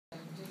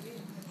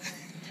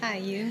Hi,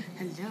 you.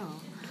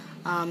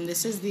 Hello.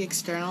 This is the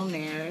external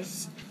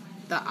nares,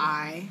 the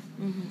eye,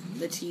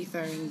 the teeth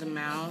are in the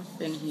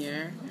mouth and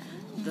here,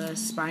 the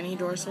spiny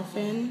dorsal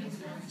fin,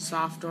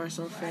 soft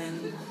dorsal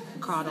fin,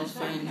 caudal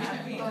fin,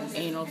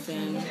 anal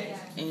fin,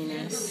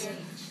 anus,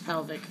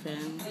 pelvic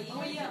fin.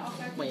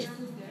 Wait,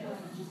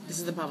 this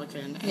is the pelvic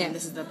fin, and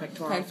this is the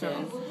pectoral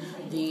fin,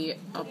 the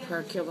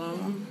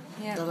operculum,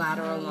 the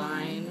lateral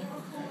line,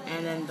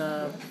 and then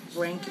the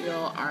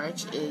branchial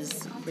arch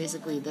is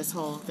basically this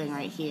whole thing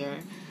right here.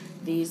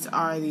 These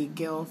are the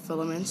gill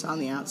filaments on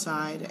the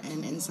outside,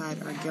 and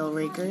inside are gill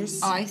rakers.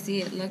 Oh, I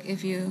see it. Look,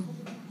 if you...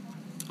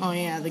 Oh,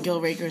 yeah, the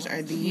gill rakers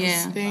are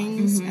these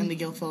things, and the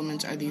gill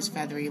filaments are these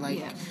feathery,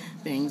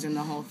 things, and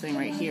the whole thing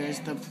right here is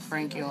the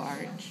branchial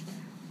arch.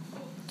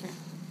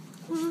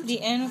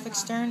 The end of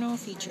external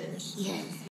features. Yeah.